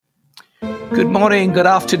Good morning, good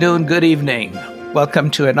afternoon, good evening.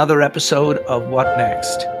 Welcome to another episode of What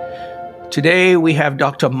Next. Today we have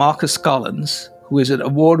Dr. Marcus Collins, who is an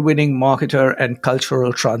award-winning marketer and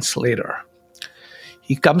cultural translator.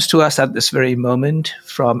 He comes to us at this very moment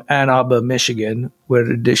from Ann Arbor, Michigan, where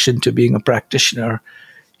in addition to being a practitioner,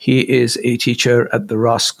 he is a teacher at the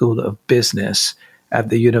Ross School of Business at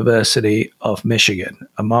the University of Michigan,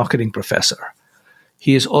 a marketing professor.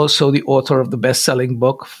 He is also the author of the best-selling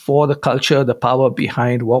book, For the Culture, the Power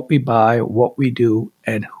Behind What We Buy, What We Do,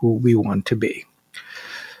 and Who We Want to Be.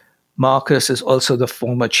 Marcus is also the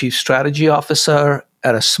former chief strategy officer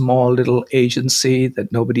at a small little agency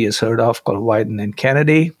that nobody has heard of called Wieden &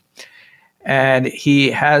 Kennedy. And he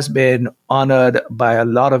has been honored by a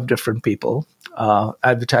lot of different people,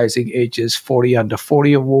 Advertising Age's 40 Under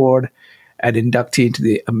 40 Award, an inductee into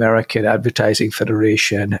the American Advertising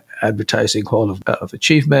Federation Advertising Hall of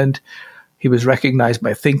Achievement. He was recognized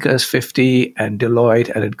by Thinkers 50 and Deloitte,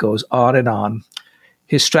 and it goes on and on.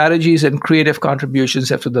 His strategies and creative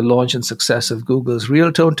contributions after the launch and success of Google's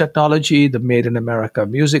Realtone technology, the Made in America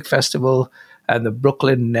Music Festival, and the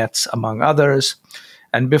Brooklyn Nets, among others.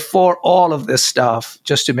 And before all of this stuff,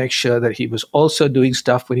 just to make sure that he was also doing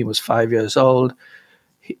stuff when he was 5 years old,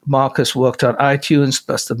 Marcus worked on iTunes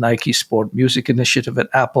plus the Nike Sport Music Initiative at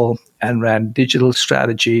Apple and ran digital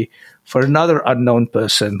strategy for another unknown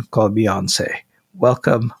person called Beyonce.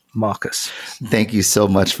 Welcome, Marcus. Thank you so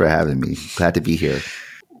much for having me. Glad to be here.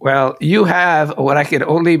 Well, you have what I can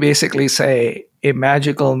only basically say, a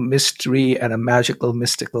magical mystery and a magical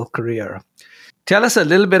mystical career. Tell us a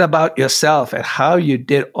little bit about yourself and how you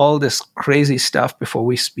did all this crazy stuff before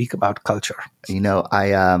we speak about culture. You know,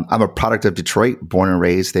 I'm a product of Detroit, born and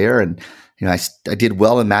raised there. And, you know, I did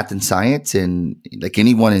well in math and science. And like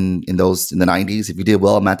anyone in the 90s, if you did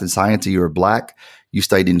well in math and science and you were Black, you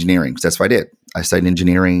studied engineering. So that's what I did. I studied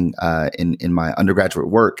engineering in my undergraduate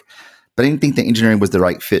work. But I didn't think that engineering was the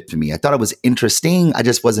right fit for me. I thought it was interesting. I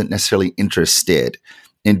just wasn't necessarily interested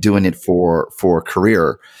in doing it for a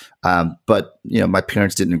career. But, you know, my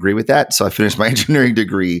parents didn't agree with that. So I finished my engineering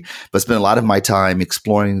degree, but spent a lot of my time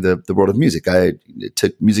exploring the world of music. I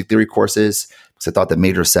took music theory courses because I thought that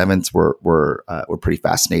major sevenths were pretty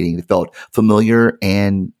fascinating. They felt familiar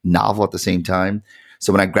and novel at the same time.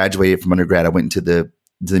 So when I graduated from undergrad, I went into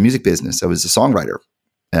the music business. I was a songwriter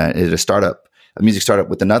at a music startup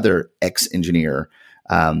with another ex-engineer.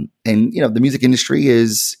 And, you know, the music industry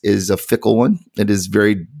is a fickle one. It is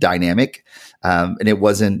very dynamic. And it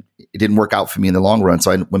didn't work out for me in the long run.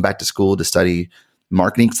 So I went back to school to study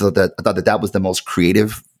marketing. So I thought that was the most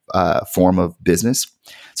creative form of business.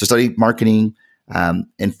 So I studied marketing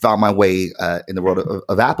and found my way in the world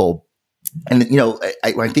of Apple. And, you know,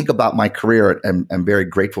 when I think about my career, I'm very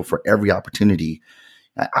grateful for every opportunity.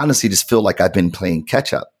 I honestly just feel like I've been playing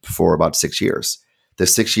catch up for about 6 years. The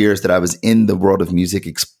 6 years that I was in the world of music,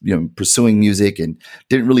 pursuing music, and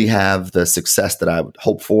didn't really have the success that I would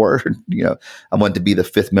hope for. You know, I wanted to be the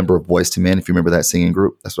fifth member of Boyz II Men, if you remember that singing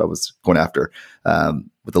group. That's what I was going after,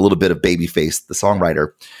 with a little bit of Babyface, the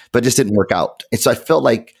songwriter, but it just didn't work out. And so I felt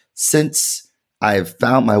like since I've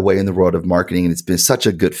found my way in the world of marketing and it's been such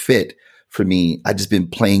a good fit for me, I've just been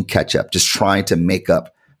playing catch up, just trying to make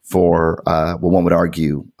up for what one would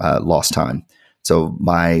argue lost time. So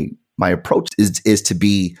my approach is to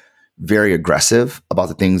be very aggressive about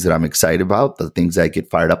the things that I'm excited about, the things that I get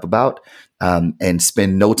fired up about, and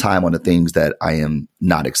spend no time on the things that I am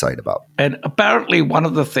not excited about. And apparently one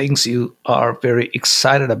of the things you are very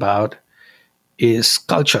excited about is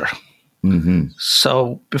culture. Mm-hmm.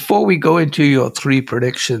 So before we go into your three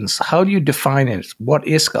predictions, how do you define it? What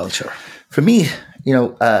is culture? For me, you know,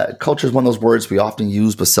 culture is one of those words we often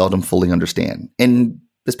use but seldom fully understand. And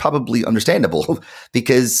it's probably understandable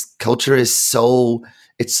because culture is so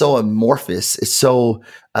amorphous. It's so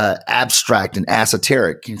abstract and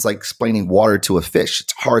esoteric. It's like explaining water to a fish.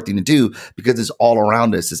 It's a hard thing to do because it's all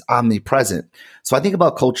around us. It's omnipresent. So I think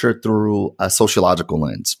about culture through a sociological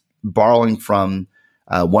lens, borrowing from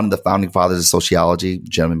one of the founding fathers of sociology, a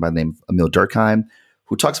gentleman by the name of Emil Durkheim,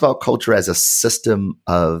 who talks about culture as a system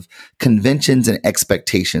of conventions and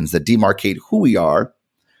expectations that demarcate who we are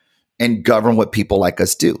and govern what people like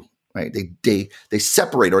us do. Right? They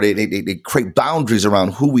separate, or they create boundaries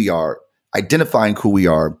around who we are, identifying who we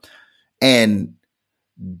are, and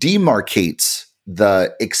demarcates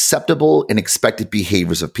the acceptable and expected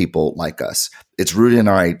behaviors of people like us. It's rooted in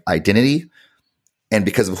our identity. And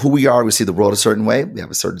because of who we are, we see the world a certain way. We have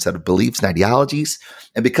a certain set of beliefs and ideologies.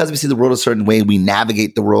 And because we see the world a certain way, we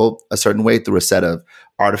navigate the world a certain way through a set of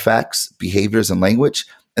artifacts, behaviors, and language.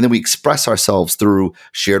 And then we express ourselves through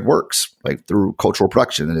shared works, like through cultural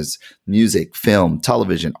production, that is music, film,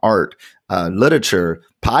 television, art, literature,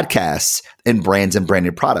 podcasts, and brands and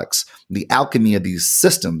branded products. The alchemy of these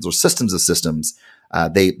systems or systems of systems,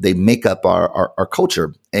 they make up our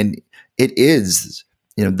culture, and it is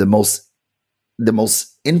the most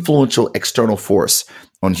influential external force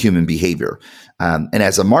on human behavior. And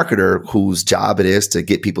as a marketer whose job it is to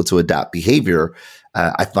get people to adopt behavior,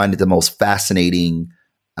 I find it the most fascinating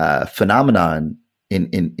phenomenon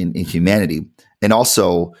in humanity, and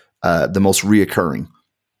also the most reoccurring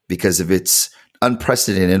because of its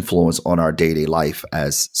unprecedented influence on our day-to-day life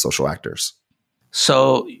as social actors.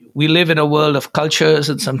 So we live in a world of cultures,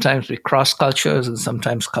 and sometimes we cross cultures, and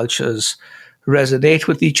sometimes cultures resonate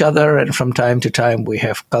with each other, and from time to time we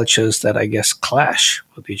have cultures that I guess clash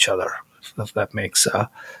with each other. If that makes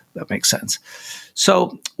sense.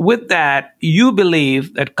 So with that, you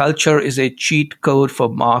believe that culture is a cheat code for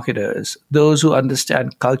marketers. Those who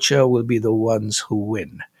understand culture will be the ones who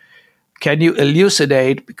win. Can you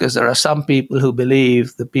elucidate? Because there are some people who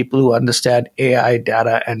believe the people who understand AI,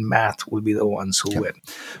 data, and math will be the ones who win.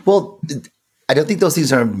 Well, I don't think those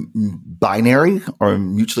things are binary or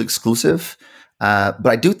mutually exclusive, but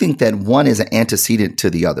I do think that one is an antecedent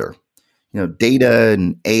to the other. Data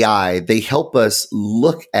and AI, they help us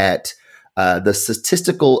look at the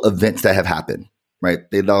statistical events that have happened, right?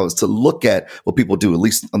 They allow us to look at what people do, at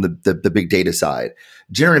least on the big data side.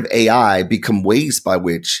 Generative AI become ways by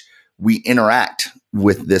which we interact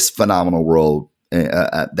with this phenomenal world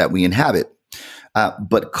that we inhabit.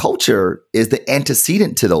 But culture is the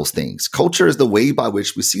antecedent to those things. Culture is the way by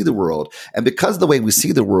which we see the world. And because of the way we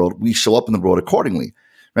see the world, we show up in the world accordingly.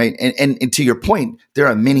 Right. And to your point, there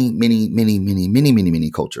are many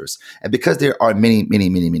cultures. And because there are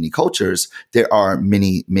many cultures, there are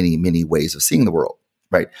many ways of seeing the world.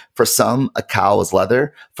 Right. For some, a cow is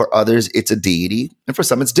leather. For others, it's a deity. And for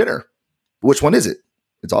some, it's dinner. Which one is it?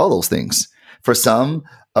 It's all those things. For some,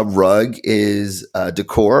 a rug is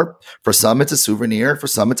decor. For some, it's a souvenir. For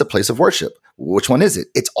some, it's a place of worship. Which one is it?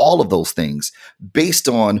 It's all of those things based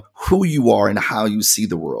on who you are and how you see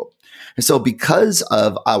the world. And so because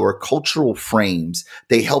of our cultural frames,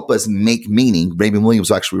 they help us make meaning. Raymond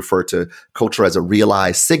Williams actually referred to culture as a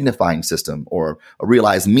realized signifying system or a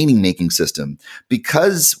realized meaning-making system.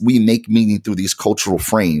 Because we make meaning through these cultural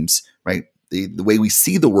frames, right? The way we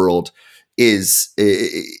see the world is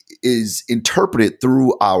interpreted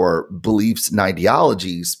through our beliefs and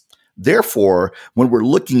ideologies. Therefore, when we're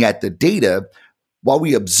looking at the data, while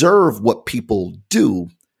we observe what people do,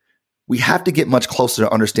 we have to get much closer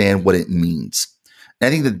to understand what it means. And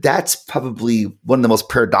I think that that's probably one of the most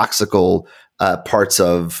paradoxical parts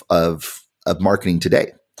of marketing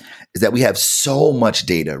today, is that we have so much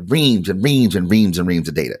data, reams and reams and reams and reams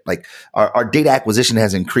of data. Like our data acquisition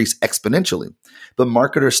has increased exponentially, but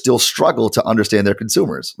marketers still struggle to understand their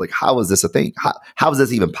consumers. Like, how is this a thing? How is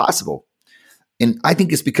this even possible? And I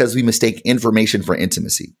think it's because we mistake information for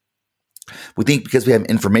intimacy. We think because we have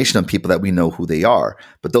information on people that we know who they are,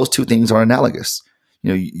 but those two things are analogous.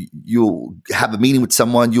 You'll have a meeting with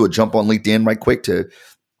someone, you will jump on LinkedIn right quick to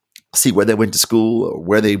see where they went to school or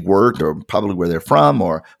where they worked or probably where they're from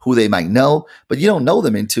or who they might know, but you don't know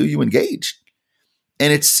them until you engage.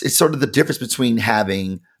 And it's sort of the difference between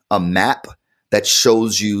having a map that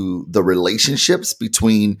shows you the relationships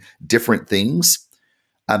between different things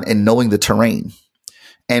and knowing the terrain.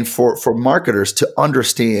 And for marketers to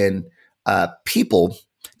understand people,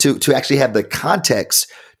 to actually have the context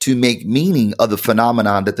to make meaning of the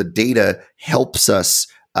phenomenon that the data helps us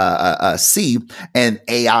see, and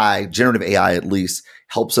AI, generative AI at least,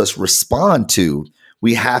 helps us respond to,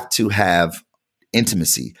 we have to have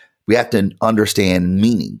intimacy. We have to understand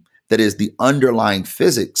meaning. That is the underlying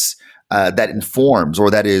physics that informs or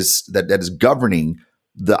that is governing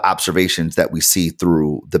the observations that we see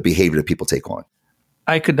through the behavior that people take on.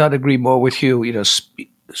 I could not agree more with you.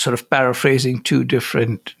 Sort of paraphrasing two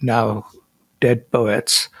different now dead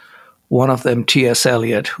poets. One of them, T.S.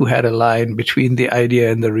 Eliot, who had a line, "Between the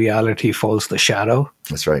idea and the reality falls the shadow."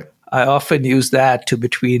 That's right. I often use that to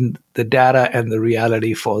between the data and the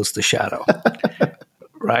reality falls the shadow,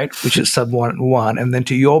 right? Which is somewhat one. And then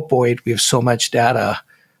to your point, we have so much data,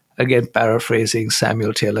 again, paraphrasing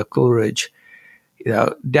Samuel Taylor Coleridge,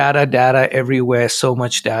 data everywhere, so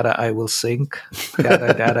much data I will sink.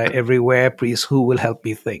 Data everywhere, please, who will help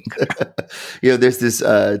me think? There's this,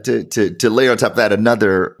 to layer on top of that,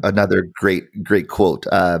 another great quote.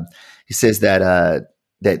 He says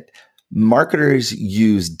that marketers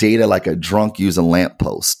use data like a drunk use a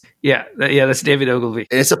lamppost. Yeah, that's David Ogilvy.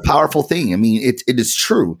 And it's a powerful thing. I mean, it is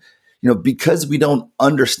true. Because we don't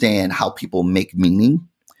understand how people make meaning,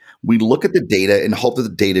 we look at the data and hope that the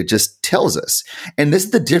data just tells us. And this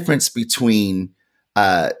is the difference between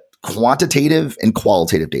quantitative and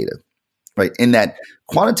qualitative data, right? In that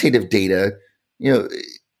quantitative data,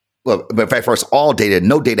 well, in fact, first, all data,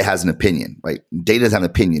 no data has an opinion, right? Data doesn't have an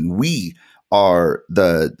opinion. We are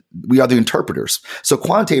the interpreters. So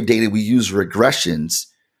quantitative data, we use regressions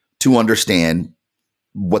to understand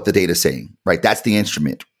what the data is saying, right? That's the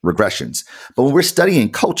instrument, regressions. But when we're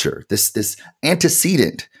studying culture, this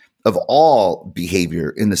antecedent of all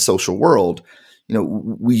behavior in the social world,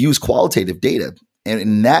 we use qualitative data. And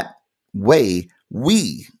in that way,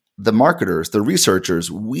 we, the marketers, the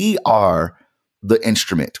researchers, we are the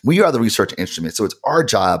instrument. We are the research instrument. So it's our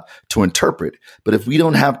job to interpret. But if we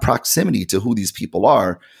don't have proximity to who these people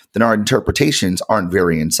are, then our interpretations aren't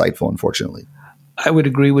very insightful, unfortunately. I would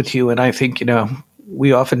agree with you. And I think,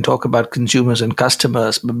 we often talk about consumers and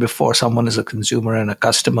customers, but before someone is a consumer and a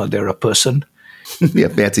customer, they're a person. Yeah,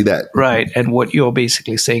 fancy that. Right. And what you're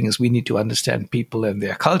basically saying is we need to understand people and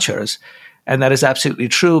their cultures. And that is absolutely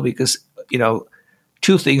true because,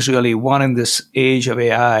 two things really. One, in this age of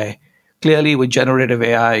AI, clearly with generative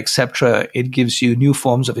AI, etc., it gives you new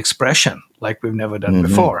forms of expression like we've never done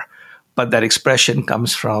before. But that expression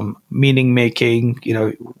comes from meaning making,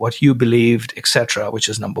 what you believed, etc., which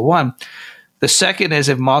is number one. The second is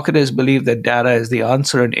if marketers believe that data is the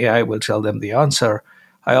answer and AI will tell them the answer,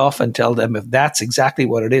 I often tell them if that's exactly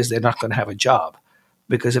what it is, they're not going to have a job.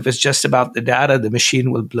 Because if it's just about the data, the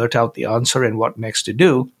machine will blurt out the answer and what next to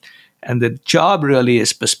do. And the job really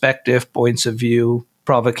is perspective, points of view,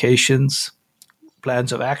 provocations,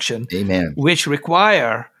 plans of action, Amen, which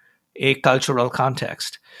require a cultural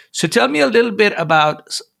context. So tell me a little bit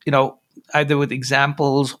about, either with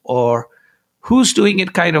examples or who's doing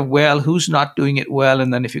it kind of well, who's not doing it well.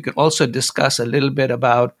 And then if you could also discuss a little bit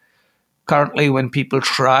about currently when people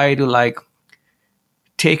try to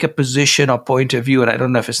take a position or point of view, and I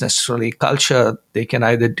don't know if it's necessarily culture, they can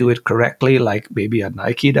either do it correctly, like maybe a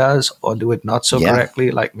Nike does, or do it not so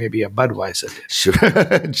correctly, like maybe a Budweiser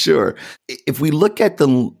did. Sure. If we look at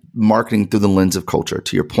the marketing through the lens of culture,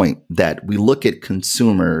 to your point, that we look at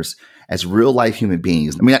consumers as real life human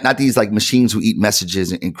beings, I mean, not these machines who eat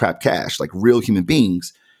messages and crap cash, like real human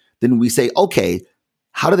beings, then we say, okay,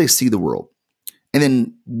 how do they see the world? And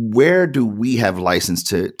then where do we have license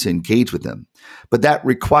to engage with them? But that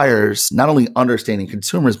requires not only understanding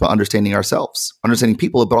consumers, but understanding ourselves, understanding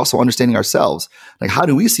people, but also understanding ourselves. Like, how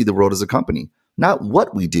do we see the world as a company? Not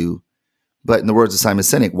what we do, but in the words of Simon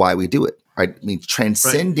Sinek, why we do it. Right? I mean,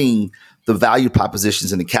 transcending the value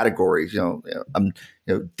propositions in the categories.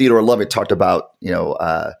 Theodore Levitt talked about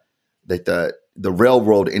the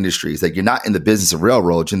railroad industries, that you're not in the business of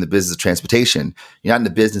railroads, you're in the business of transportation. You're not in the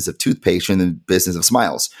business of toothpaste, you're in the business of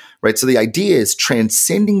smiles, right? So the idea is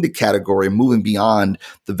transcending the category, moving beyond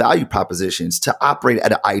the value propositions to operate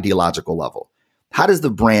at an ideological level. How does the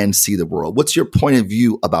brand see the world? What's your point of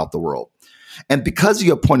view about the world? And because of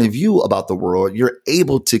your point of view about the world, you're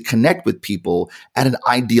able to connect with people at an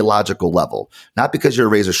ideological level, not because you're a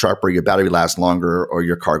razor sharper, your battery lasts longer, or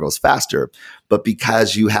your car goes faster, but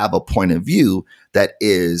because you have a point of view that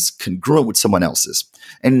is congruent with someone else's.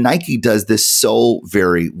 And Nike does this so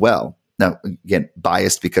very well. Now, again,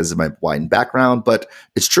 biased because of my wide background, but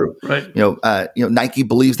it's true. Right. Nike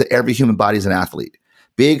believes that every human body is an athlete.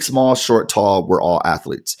 Big, small, short, tall, we're all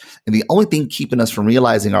athletes. And the only thing keeping us from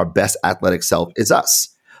realizing our best athletic self is us.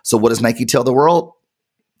 So what does Nike tell the world?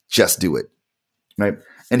 Just do it, right?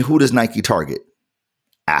 And who does Nike target?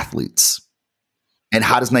 Athletes. And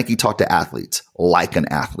how does Nike talk to athletes? Like an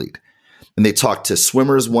athlete. And they talk to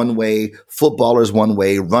swimmers one way, footballers one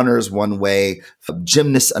way, runners one way,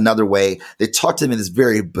 gymnasts another way. They talk to them in this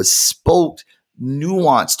very bespoke,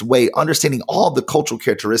 nuanced way, understanding all the cultural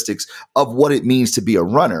characteristics of what it means to be a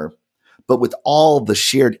runner, but with all the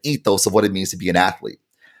shared ethos of what it means to be an athlete.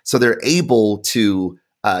 So they're able to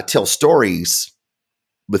tell stories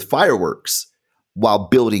with fireworks while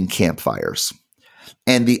building campfires.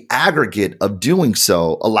 And the aggregate of doing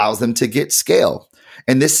so allows them to get scale.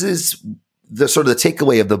 And this is the sort of the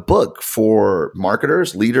takeaway of the book for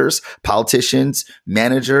marketers, leaders, politicians,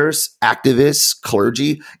 managers, activists,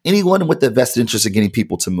 clergy, anyone with the vested interest in getting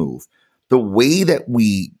people to move. The way that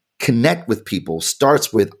we connect with people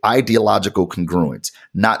starts with ideological congruence,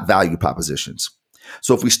 not value propositions.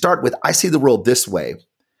 So if we start with, I see the world this way,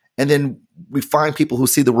 and then we find people who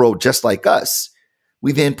see the world just like us,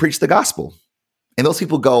 we then preach the gospel. And those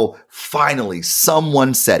people go, finally,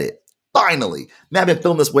 someone said it. Finally, man, I've been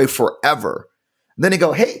feeling this way forever. And then they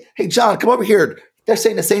go, hey, John, come over here. They're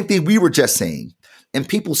saying the same thing we were just saying. And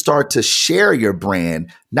people start to share your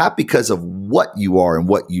brand, not because of what you are and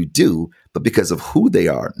what you do, but because of who they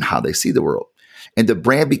are and how they see the world. And the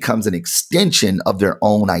brand becomes an extension of their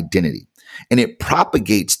own identity. and it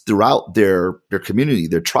propagates throughout their community,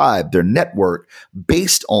 their tribe, their network,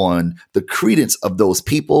 based on the credence of those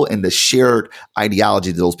people and the shared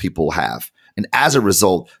ideology that those people have. And as a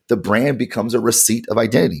result, the brand becomes a receipt of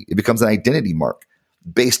identity. It becomes an identity mark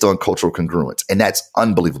based on cultural congruence. And that's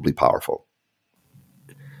unbelievably powerful.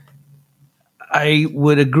 I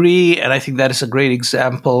would agree. And I think that is a great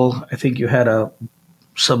example. I think you had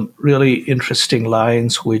some really interesting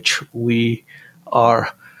lines, which our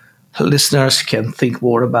listeners can think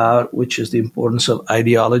more about, which is the importance of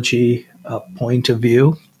ideology, point of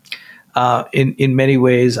view. In many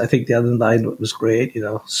ways, I think the other line was great,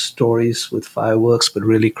 stories with fireworks, but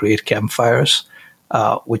really create campfires,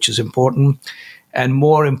 which is important. And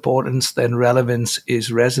more importance than relevance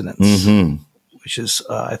is resonance, which is,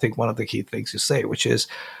 I think, one of the key things you say, which is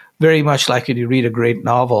very much like when you read a great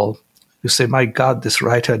novel, you say, my God, this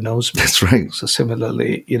writer knows me. That's right. So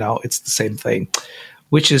similarly, it's the same thing,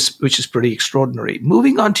 which is pretty extraordinary.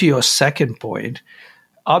 Moving on to your second point,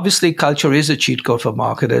 obviously culture is a cheat code for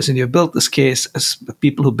marketers, and you've built this case as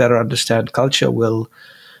people who better understand culture will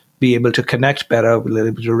be able to connect better, will be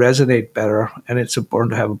able to resonate better, and it's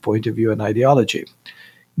important to have a point of view and ideology.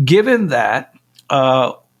 Given that,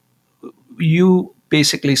 you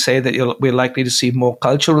basically say that we're likely to see more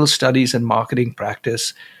cultural studies and marketing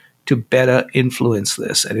practice to better influence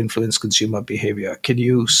this and influence consumer behavior. Can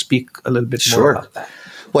you speak a little bit more about that?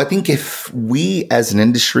 Well, I think if we as an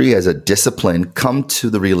industry, as a discipline, come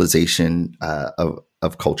to the realization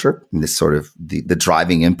of culture, and this sort of the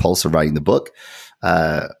driving impulse of writing the book,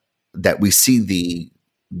 that we see the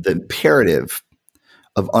imperative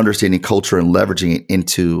of understanding culture and leveraging it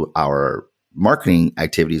into our marketing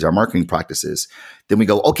activities, our marketing practices, then we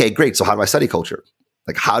go, okay, great. So how do I study culture?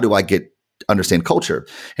 Like, how do I understand culture?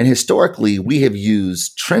 And historically, we have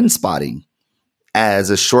used trend spotting as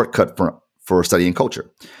a shortcut for studying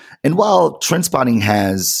culture. And while trend spotting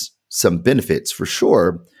has some benefits for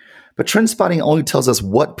sure, but trend spotting only tells us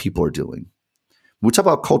what people are doing. When we talk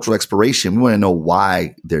about cultural exploration, we want to know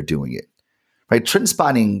why they're doing it, right? Trend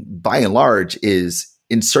spotting, by and large, is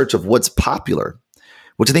in search of what's popular,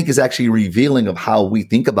 which I think is actually revealing of how we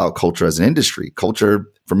think about culture as an industry. Culture,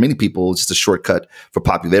 for many people, is just a shortcut for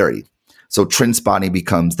popularity. So trend spotting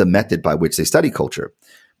becomes the method by which they study culture.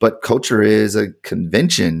 But culture is a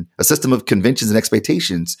convention, a system of conventions and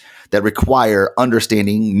expectations that require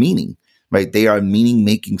understanding meaning, right? They are a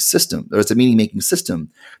meaning-making system. There's a meaning-making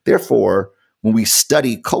system. Therefore, when we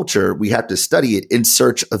study culture, we have to study it in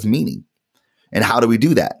search of meaning. And how do we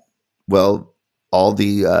do that? Well, all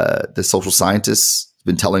the social scientists have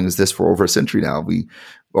been telling us this for over a century now.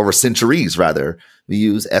 Over centuries, rather. We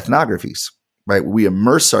use ethnographies. Right? We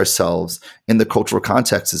immerse ourselves in the cultural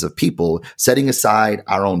contexts of people, setting aside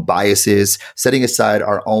our own biases, setting aside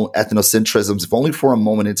our own ethnocentrisms, if only for a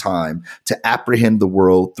moment in time, to apprehend the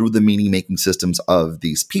world through the meaning-making systems of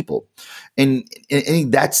these people. And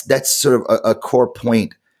that's sort of a core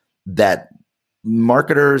point that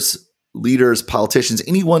marketers, leaders, politicians,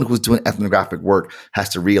 anyone who's doing ethnographic work has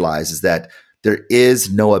to realize, is that there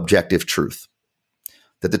is no objective truth,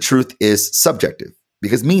 that the truth is subjective.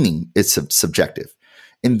 Because meaning is subjective.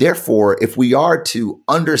 And therefore, if we are to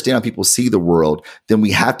understand how people see the world, then we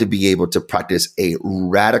have to be able to practice a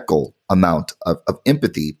radical amount of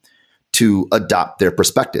empathy to adopt their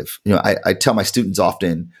perspective. I tell my students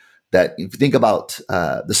often that if you think about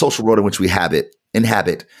the social world in which we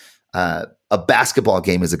inhabit, a basketball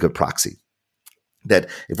game is a good proxy. That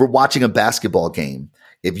if we're watching a basketball game,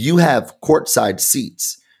 if you have courtside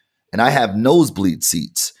seats and I have nosebleed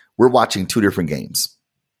seats, we're watching two different games.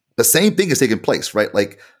 The same thing is taking place, right?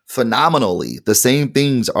 Like phenomenally, the same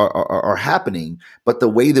things are happening, but the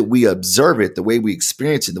way that we observe it, the way we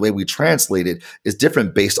experience it, the way we translate it is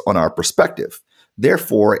different based on our perspective.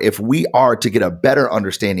 Therefore, if we are to get a better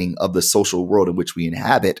understanding of the social world in which we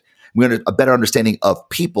inhabit, we want a better understanding of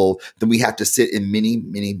people, then we have to sit in many,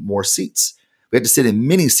 many more seats. We have to sit in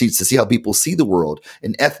many seats to see how people see the world.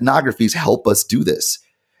 And ethnographies help us do this.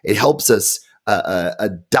 It helps us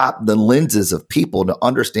adopt the lenses of people to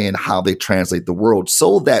understand how they translate the world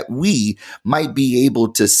so that we might be able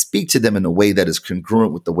to speak to them in a way that is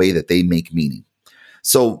congruent with the way that they make meaning.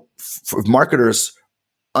 So if marketers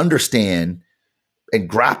understand and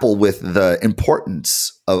grapple with the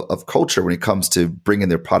importance of culture when it comes to bringing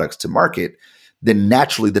their products to market, then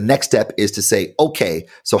naturally the next step is to say, okay,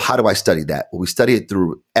 so how do I study that? Well, we study it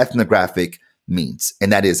through ethnographic means,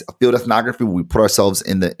 and that is a field ethnography where we put ourselves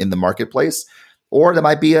in the marketplace, or there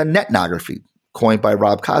might be a netnography coined by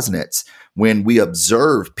Rob Kosnetz when we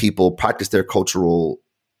observe people practice their cultural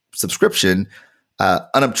subscription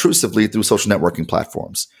unobtrusively through social networking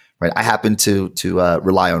platforms. Right? I happen to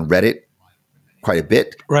rely on Reddit quite a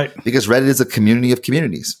bit, Right. because Reddit is a community of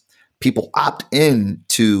communities. People opt in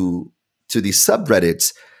to these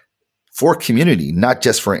subreddits for community, not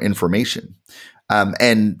just for information.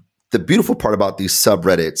 And the beautiful part about these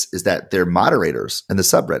subreddits is that they're moderators in the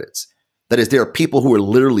subreddits. That is, there are people who are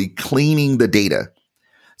literally cleaning the data.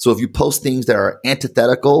 So if you post things that are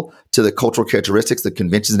antithetical to the cultural characteristics, the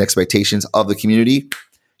conventions and expectations of the community,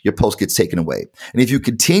 your post gets taken away. And if you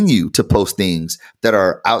continue to post things that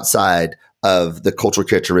are outside of the cultural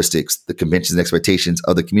characteristics, the conventions and expectations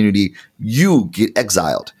of the community, you get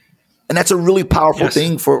exiled. And that's a really powerful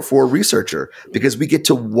thing for a researcher, because we get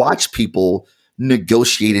to watch people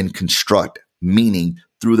negotiate and construct meaning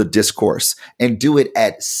through the discourse and do it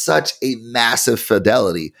at such a massive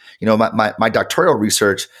fidelity. You know, my doctoral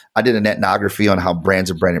research, I did an ethnography on how brands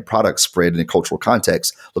and branded products spread in a cultural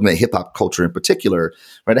context, looking at hip hop culture in particular.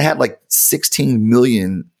 Right, I had like 16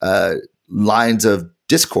 million lines of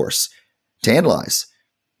discourse to analyze.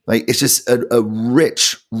 Like, it's just a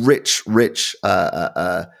rich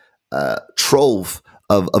trove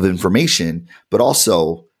of information, but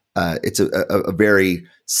also it's a very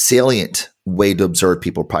salient way to observe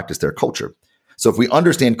people practice their culture. So if we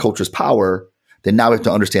understand culture's power, then now we have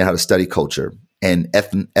to understand how to study culture. And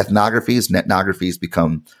ethnographies and ethnographies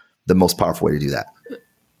become the most powerful way to do that.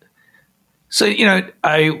 So,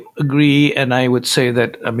 I agree. And I would say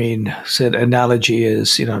that, said analogy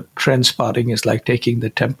is, trend spotting is like taking the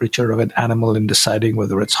temperature of an animal and deciding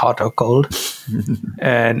whether it's hot or cold.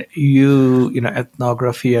 And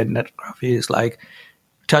ethnography and ethnography is like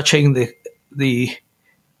touching the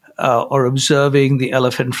or observing the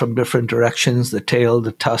elephant from different directions, the tail,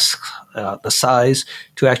 the tusks, the size,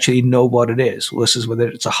 to actually know what it is, versus whether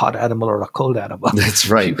it's a hot animal or a cold animal. That's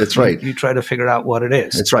right. That's right. You try to figure out what it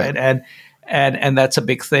is. That's right. And that's a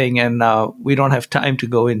big thing. And we don't have time to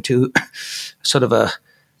go into sort of a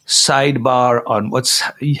sidebar on what's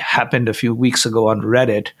happened a few weeks ago on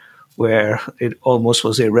Reddit, where it almost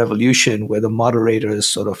was a revolution, where the moderators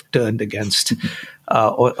sort of turned against,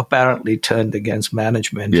 or apparently turned against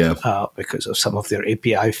management because of some of their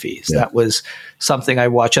API fees. Yeah. That was something I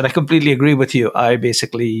watched, and I completely agree with you. I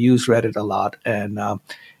basically use Reddit a lot, and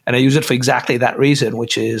I use it for exactly that reason,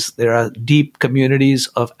 which is there are deep communities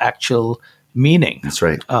of actual meaning. That's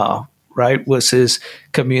right. Right, versus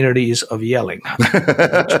communities of yelling,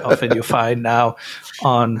 which often you find now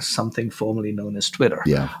on something formerly known as Twitter.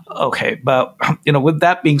 Yeah. Okay, but with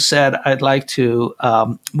that being said, I'd like to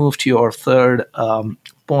move to your third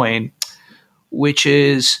point, which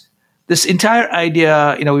is this entire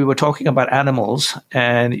idea. We were talking about animals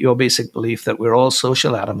and your basic belief that we're all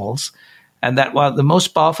social animals, and that while the most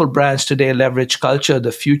powerful brands today leverage culture,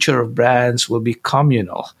 the future of brands will be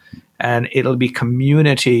communal. And it'll be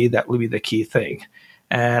community that will be the key thing.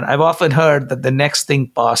 And I've often heard that the next thing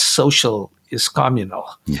past social is communal.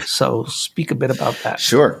 Yeah. So speak a bit about that.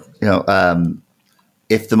 Sure.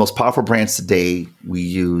 If the most powerful brands today we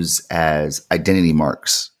use as identity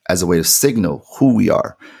marks, as a way to signal who we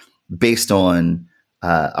are based on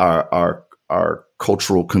our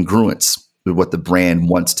cultural congruence with what the brand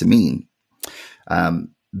wants to mean,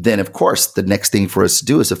 then of course the next thing for us to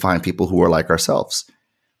do is to find people who are like ourselves.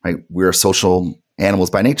 Right, we're social animals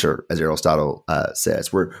by nature, as Aristotle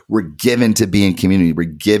says. We're given to be in community. We're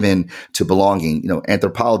given to belonging.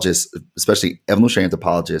 Anthropologists, especially evolutionary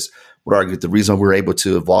anthropologists, would argue that the reason we're able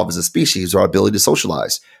to evolve as a species is our ability to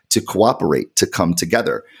socialize, to cooperate, to come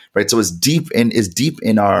together. Right, so it's deep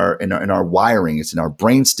in our wiring. It's in our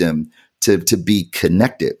brainstem to be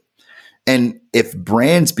connected. And if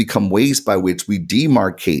brands become ways by which we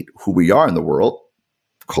demarcate who we are in the world,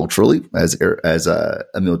 culturally, as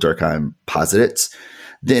Emil Durkheim posits,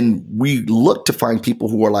 then we look to find people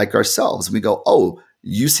who are like ourselves. We go, oh,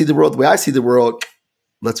 you see the world the way I see the world.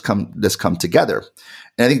 Let's come together.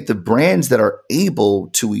 And I think the brands that are able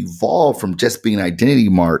to evolve from just being an identity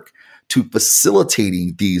mark to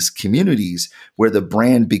facilitating these communities where the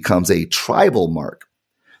brand becomes a tribal mark,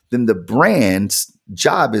 then the brand's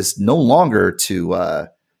job is no longer to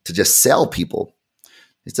just sell people.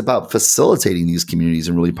 It's about facilitating these communities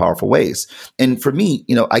in really powerful ways. And for me,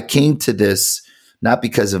 I came to this not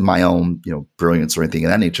because of my own, brilliance or anything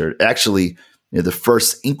of that nature. Actually, the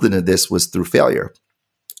first inkling of this was through failure.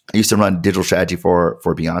 I used to run digital strategy for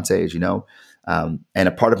Beyonce, as you know. And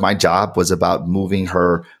a part of my job was about moving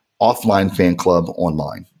her offline fan club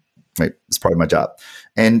online. Right. It's part of my job.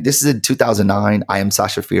 And this is in 2009. I am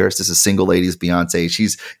Sasha Fierce. This is single ladies Beyonce.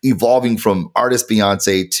 She's evolving from artist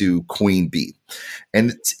Beyonce to Queen Bee.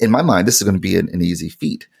 And in my mind, this is going to be an easy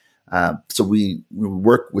feat. So we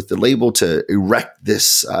work with the label to erect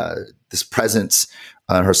this presence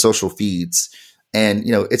on her social feeds. And,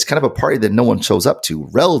 it's kind of a party that no one shows up to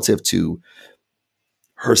relative to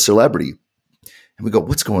her celebrity. And we go,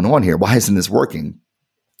 what's going on here? Why isn't this working?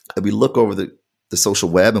 And we look over the social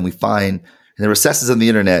web and we find in the recesses of the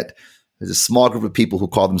internet, there's a small group of people who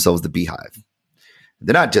call themselves the Beehive.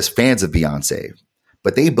 They're not just fans of Beyonce,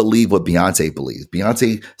 but they believe what Beyonce believes.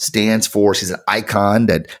 Beyonce stands for, she's an icon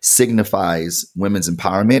that signifies women's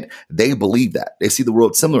empowerment. They believe that. They see the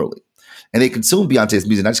world similarly. And they consume Beyonce's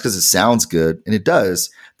music, not just because it sounds good, and it does,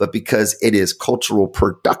 but because it is cultural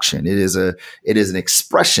production. It is an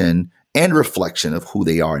expression and reflection of who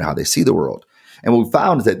they are and how they see the world. And what we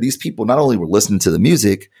found is that these people not only were listening to the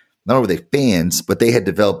music, not only were they fans, but they had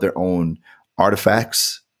developed their own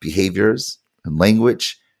artifacts, behaviors, and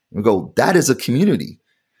language. And we go, that is a community.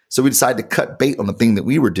 So we decided to cut bait on the thing that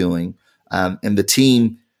we were doing. And the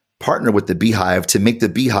team partnered with the Beehive to make the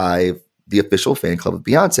Beehive the official fan club of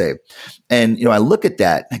Beyonce. And, I look at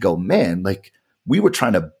that and I go, man, like we were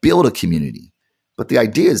trying to build a community, but the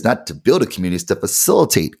idea is not to build a community, it's to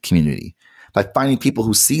facilitate community by finding people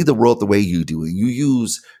who see the world the way you do. You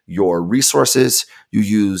use your resources, you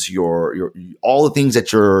use your all the things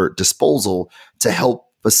at your disposal to help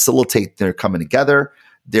facilitate their coming together,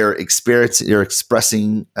 their experience, their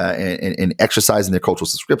expressing and exercising their cultural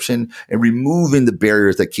subscription, and removing the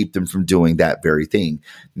barriers that keep them from doing that very thing.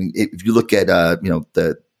 I mean, if you look at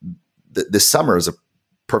the summer is a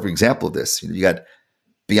perfect example of this. You got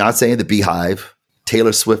Beyonce and the Beehive,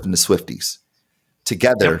 Taylor Swift and the Swifties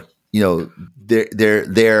together. Yep.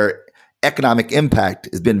 Their economic impact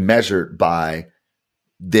has been measured by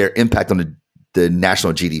their impact on the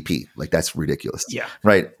national GDP. Like that's ridiculous. Yeah.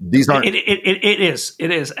 Right. These aren't. It is.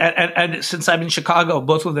 And since I'm in Chicago,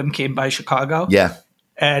 both of them came by Chicago. Yeah.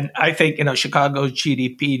 And I think, Chicago's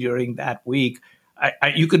GDP during that week,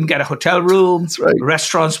 you couldn't get a hotel room. That's right.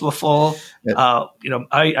 Restaurants were full. Yeah.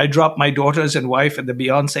 I dropped my daughters and wife at the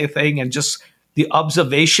Beyonce thing, and just the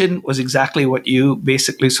observation was exactly what you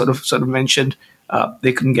basically sort of mentioned.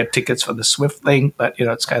 They couldn't get tickets for the Swift thing, but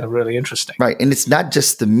it's kind of really interesting. Right. And it's not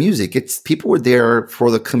just the music. It's people were there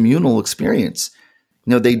for the communal experience.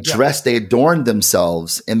 They dressed, they adorned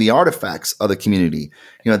themselves in the artifacts of the community.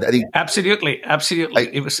 I think absolutely.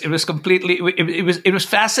 It was completely, it was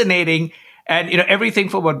fascinating. And, everything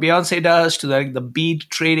from what Beyonce does to the bead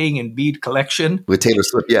trading and bead collection. With Taylor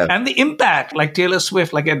Swift, yeah. And the impact, like Taylor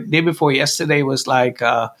Swift, like a day before yesterday was like,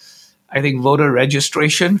 I think, voter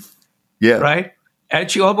registration. Yeah. Right? And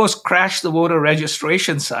she almost crashed the voter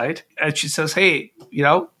registration site. And she says, hey,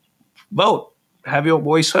 vote, have your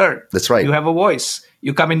voice heard. That's right. You have a voice.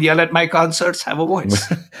 You come and yell at my concerts, have a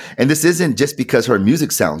voice. And this isn't just because her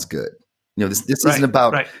music sounds good. This isn't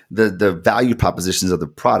about the value propositions of the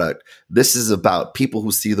product. This is about people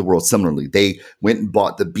who see the world similarly. They went and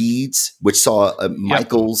bought the beads, which saw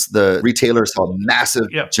Michaels, the retailer, saw a massive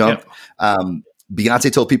jump.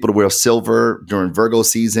 Beyonce told people to wear silver during Virgo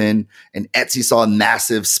season, and Etsy saw a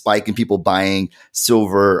massive spike in people buying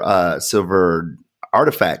silver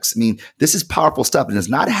artifacts. I mean, this is powerful stuff, and it's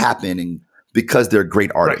not happening because they're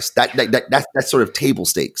great artists. Right. That's sort of table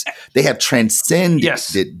stakes. They have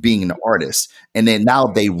transcended being an artist, and then now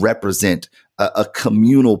they represent a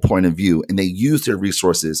communal point of view, and they use their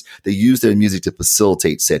resources, they use their music to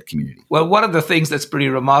facilitate said community. Well, one of the things that's pretty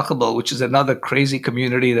remarkable, which is another crazy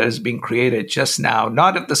community that is being created just now,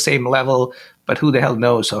 not at the same level, but who the hell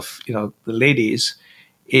knows of, the ladies,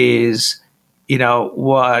 is,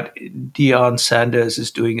 what Deion Sanders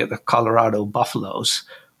is doing at the Colorado Buffaloes.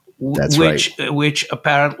 That's which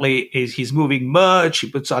apparently is he's moving merch,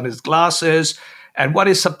 he puts on his glasses. And what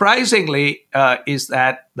is surprisingly is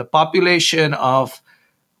that the population of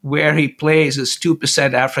where he plays is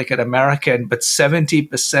 2% African American, but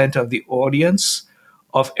 70% of the audience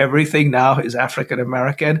of everything now is African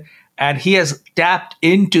American. And he has tapped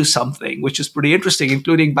into something which is pretty interesting,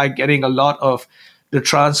 including by getting a lot of the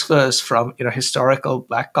transfers from historical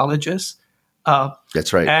Black colleges.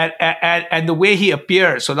 That's right. And the way he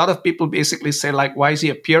appears. So a lot of people basically say, like, why is he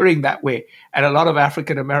appearing that way? And a lot of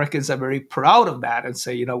African Americans are very proud of that and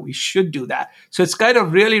say, we should do that. So it's kind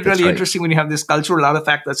of really interesting when you have this cultural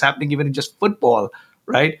artifact that's happening even in just football,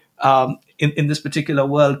 right? In this particular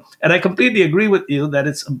world. And I completely agree with you that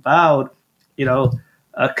it's about,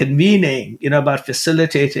 convening, about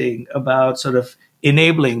facilitating, about sort of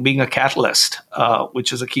enabling, being a catalyst,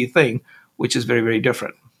 which is a key thing, which is very, very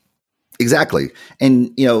different. Exactly.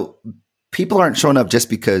 And, people aren't showing up just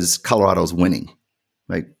because Colorado's winning,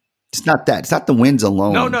 right? It's not that. It's not the wins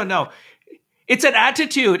alone. No. It's an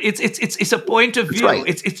attitude. It's a point of view. Right.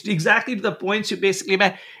 It's exactly the points you basically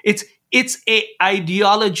made. It's a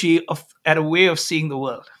ideology and a way of seeing the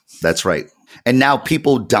world. That's right. And now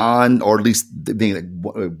people don, or at least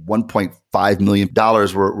 $1.5 million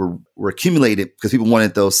were accumulated because people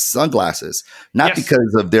wanted those sunglasses, not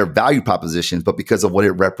because of their value propositions, but because of what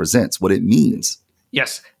it represents, what it means.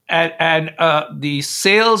 Yes. And the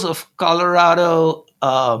sales of Colorado,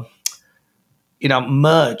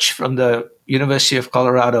 merch from the University of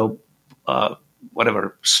Colorado,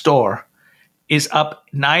 store is up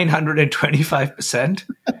 925%,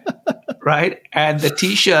 right? And the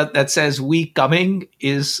T-shirt that says "We Coming"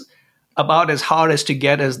 is about as hard as to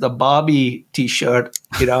get as the Barbie T-shirt,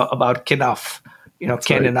 about Kenough,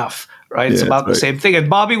 Ken Enough, right? It's about the same thing. And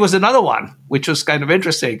Barbie was another one, which was kind of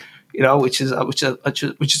interesting, which is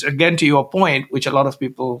again to your point, which a lot of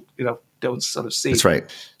people, don't sort of see. That's right.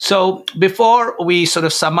 So before we sort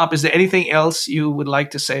of sum up, is there anything else you would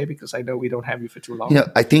like to say? Because I know we don't have you for too long.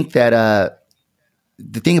 I think that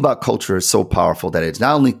the thing about culture is so powerful that it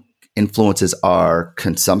not only influences our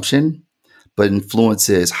consumption, but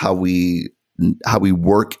influences how we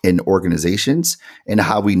work in organizations and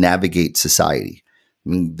how we navigate society. I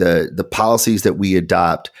mean, the policies that we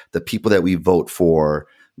adopt, the people that we vote for,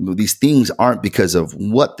 these things aren't because of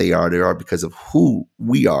what they are because of who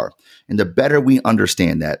we are. And the better we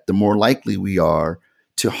understand that, the more likely we are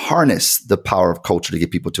to harness the power of culture to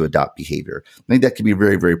get people to adopt behavior. I think that can be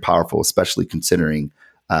very, very powerful, especially considering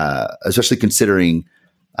the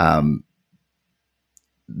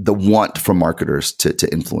want for marketers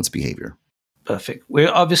to influence behavior. Perfect.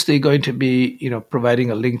 We're obviously going to be,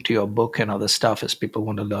 providing a link to your book and other stuff as people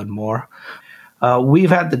want to learn more. We've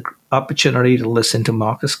had the opportunity to listen to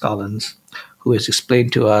Marcus Collins, who has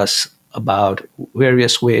explained to us about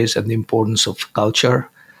various ways and the importance of culture,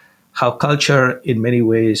 how culture in many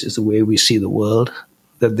ways is the way we see the world,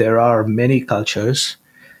 that there are many cultures,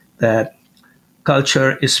 that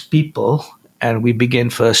culture is people, and we begin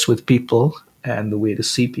first with people and the way to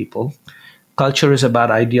see people. Culture is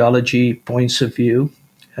about ideology, points of view,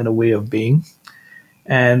 and a way of being,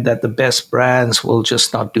 and that the best brands will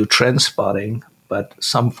just not do trend spotting, but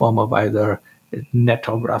some form of either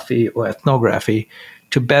netography or ethnography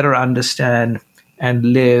to better understand and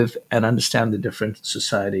live and understand the different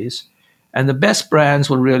societies. And the best brands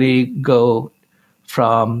will really go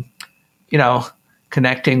from,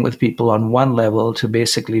 connecting with people on one level to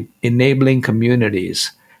basically enabling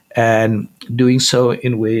communities and doing so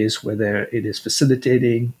in ways whether it is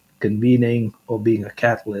facilitating, convening, or being a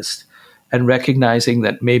catalyst, and recognizing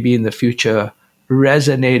that maybe in the future,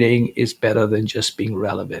 resonating is better than just being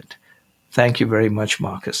relevant. Thank you very much,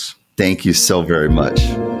 Marcus. Thank you so very much.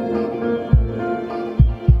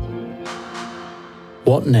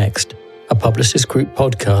 What Next? A Publicis Group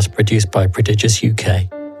podcast produced by Prodigious UK.